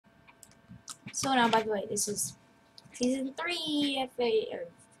So now, by the way, this is season 3 of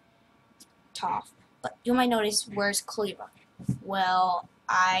TAH. But you might notice, where's Claevish? Well,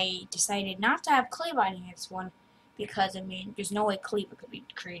 I decided not to have Claevish in this one because, I mean, there's no way Claevish could be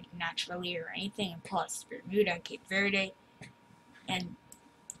created naturally or anything. And plus, Bermuda, Cape Verde, and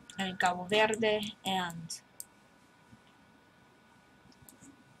Cabo Verde, and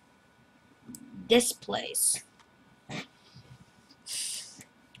this place.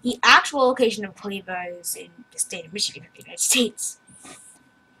 The actual location of Claevish is in the state of Michigan, the United States.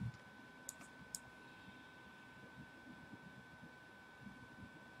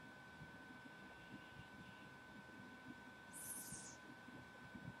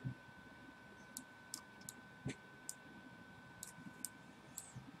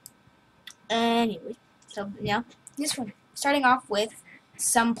 Anyway, so yeah, this one. Starting off with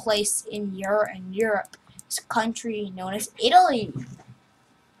someplace in Europe. This country known as Italy.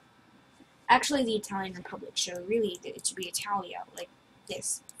 Actually, the Italian Republic, so really it should be Italia, like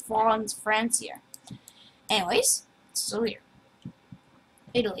this. Francia. Anyways, so here.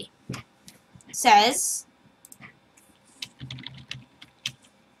 Italy. Says,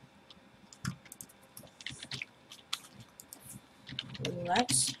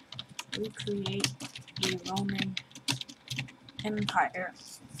 let's recreate the Roman Empire.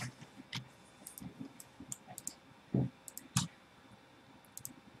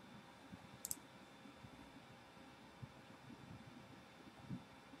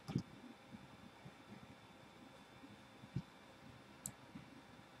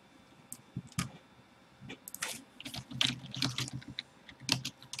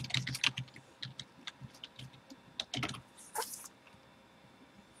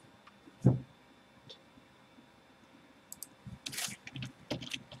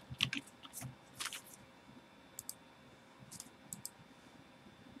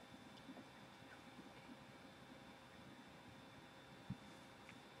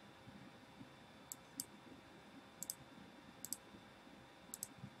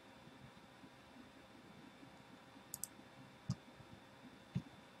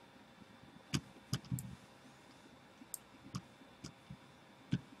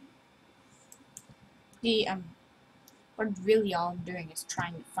 What really all I'm doing is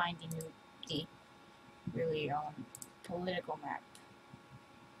trying to find the really political map.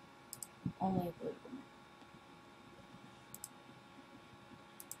 Only a political map.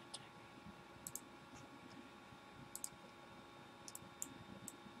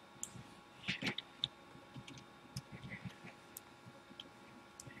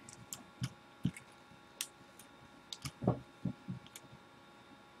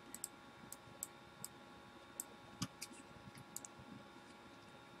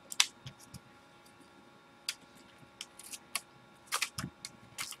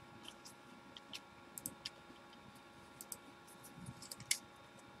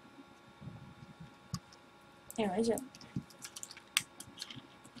 Anyways,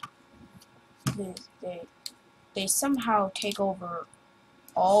 they somehow take over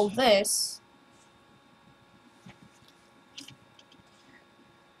all this.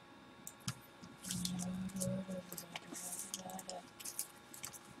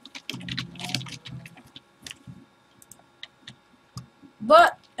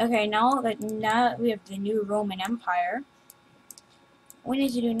 But okay, now that we have the new Roman Empire, what we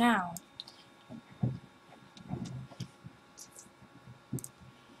need to do now?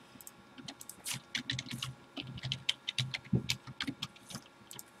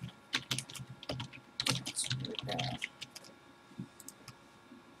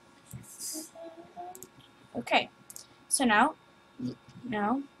 Okay, so now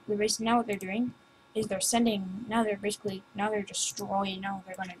what they're doing is they're sending. Now they're destroying. Now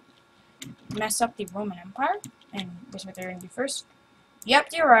they're gonna mess up the Roman Empire, and guess what they're gonna do first? Yep,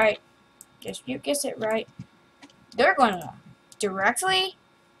 you're right. Just you guess it right. They're gonna directly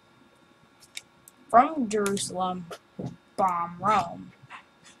from Jerusalem bomb Rome.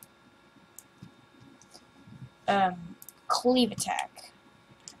 Cleave attack.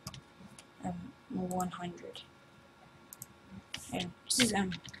 100. And this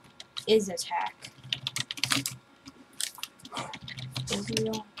is attack.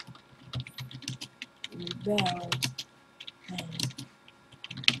 Israel rebel.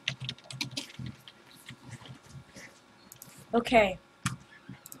 Okay.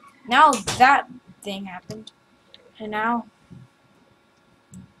 Now that thing happened, and now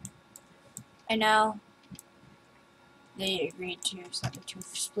they agreed to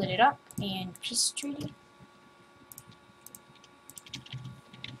split it up and peace treaty.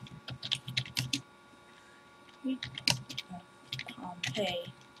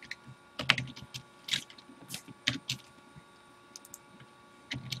 Pompey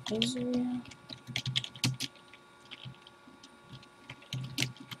Israel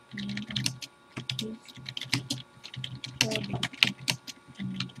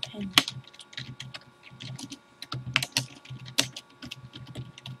independent.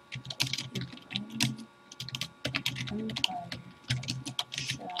 Roman Empire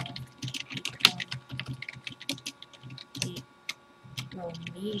shall become the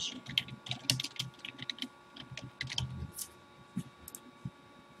Romanian.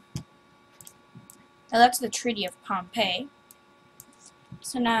 Now that's the Treaty of Pompeii.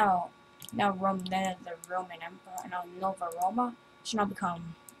 So now Rome, then the Roman Empire, now Nova Roma should now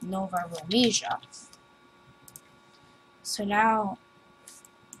become Nova Romasia. So now,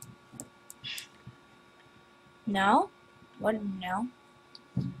 what now?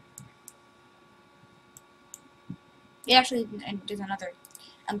 It actually, and there's another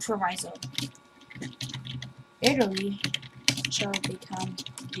proviso. Italy shall become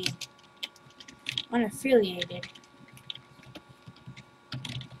the unaffiliated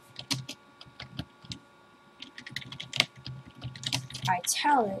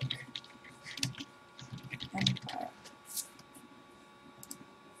Italic Empire.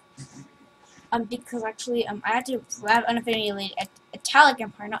 Because actually, I had to have unaffiliated Italic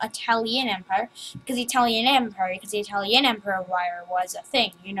Empire, not Italian Empire, because the Italian Empire was a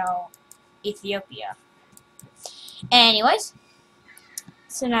thing, you know, Ethiopia. Anyways,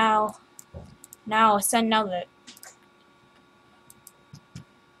 so now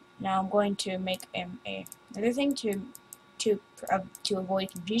I'm going to make another thing to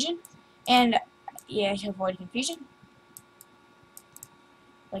avoid confusion, and yeah, to avoid confusion,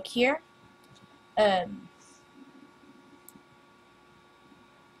 like here,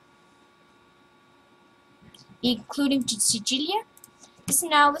 including Sicilia.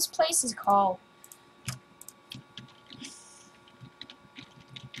 This place is called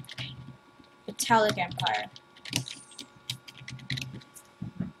Italic Empire.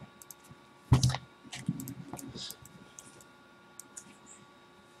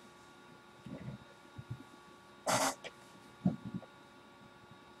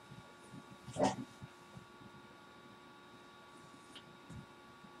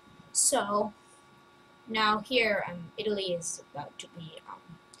 So now here, Italy is about to be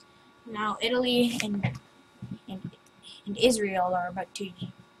now Italy and Israel are about to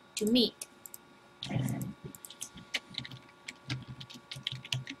meet.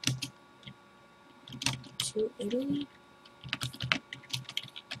 To Italy.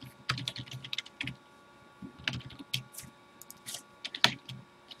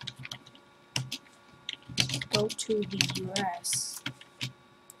 Go to the US.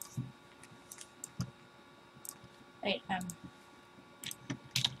 Wait,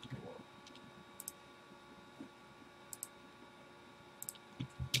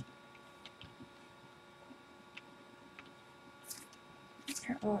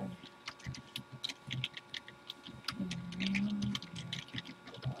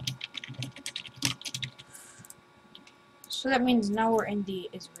 so that means now we're in the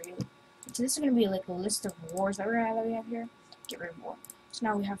Israel. So this is going to be like a list of wars that we have here. Get rid of war. So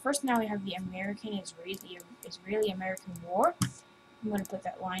now we have the Israeli-American War. I'm going to put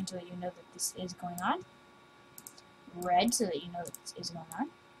that line so that you know that this is going on. Red so that you know that this is going on.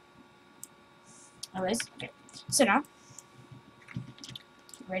 Anyways, okay. So now,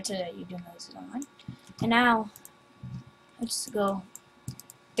 red so that you do know this is going on. And now, let's go.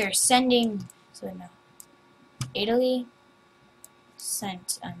 They're sending. So now, Italy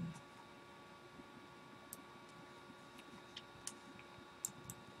sent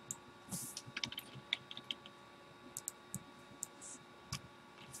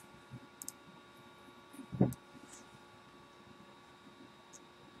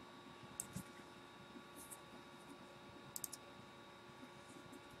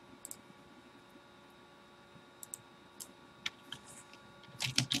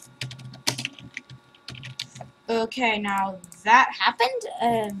okay, now that happened.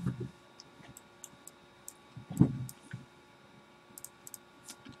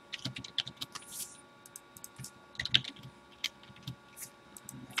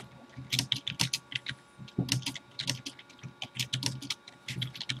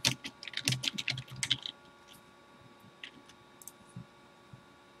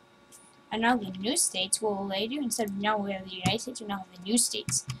 And now the new states, what will they do? Instead of now we have the United States, we now have the new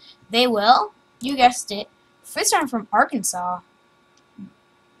states. They will, you guessed it, this time from Arkansas,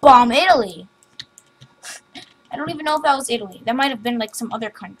 bomb Italy. I don't even know if that was Italy. That might have been like some other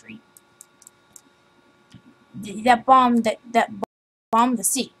country. That bombed the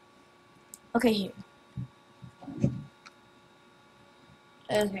sea. Okay, here.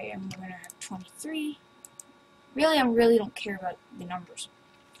 Okay, I'm gonna have 23. Really, I really don't care about the numbers.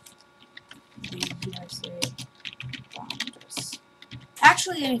 The USA bombers.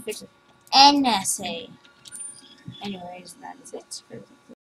 Actually, let me fix it. NSA. Anyways, that is it for